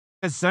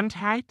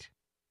Gesundheit?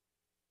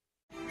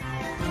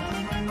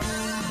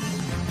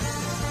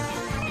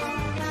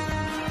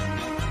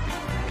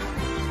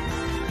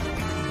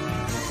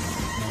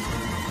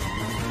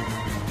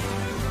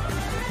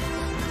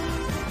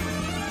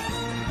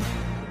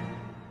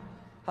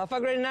 Have a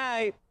great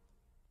night.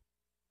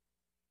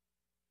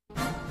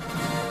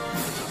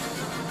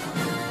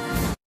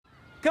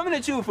 Coming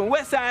at you from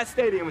Westside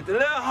Stadium with the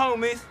little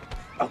homies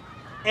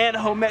and the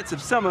homettes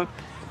of summer.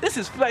 This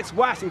is Flex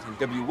Washington,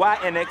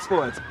 WYNX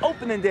Sports,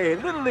 opening day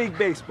of Little League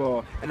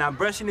Baseball. And I'm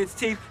brushing its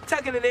teeth,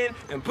 tucking it in,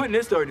 and putting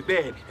this story to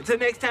bed. Until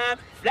next time,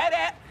 flat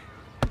out.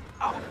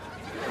 Oh.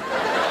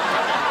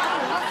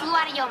 What flew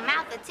out of your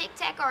mouth, a Tic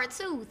Tac or a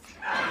tooth?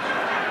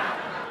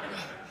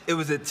 It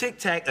was a Tic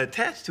Tac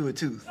attached to a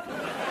tooth.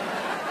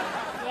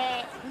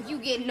 Dad, you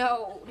getting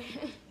old.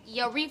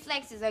 Your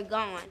reflexes are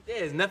gone.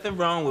 There's nothing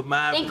wrong with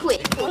my... Then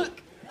quit,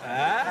 quick.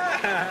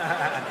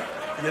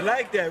 Ah, you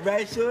like that,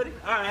 right, shorty?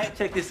 All right,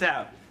 check this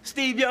out.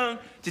 Steve Young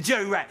to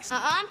Jerry Rice.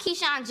 I'm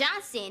Keyshawn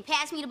Johnson.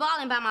 Pass me the ball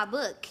and buy my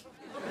book.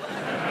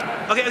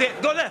 Okay,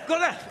 go left, go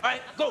left. All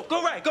right, go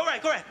right.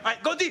 All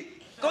right, go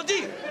deep, go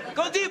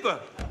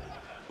deeper.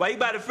 While you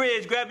by the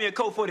fridge, grab me a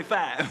Colt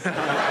 45.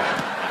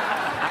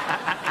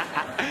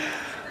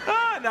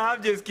 Oh, no,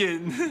 I'm just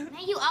kidding.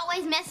 Man, you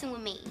always messing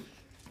with me.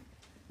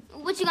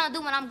 What you gonna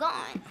do when I'm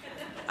gone?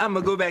 I'm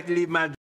gonna go back to leave my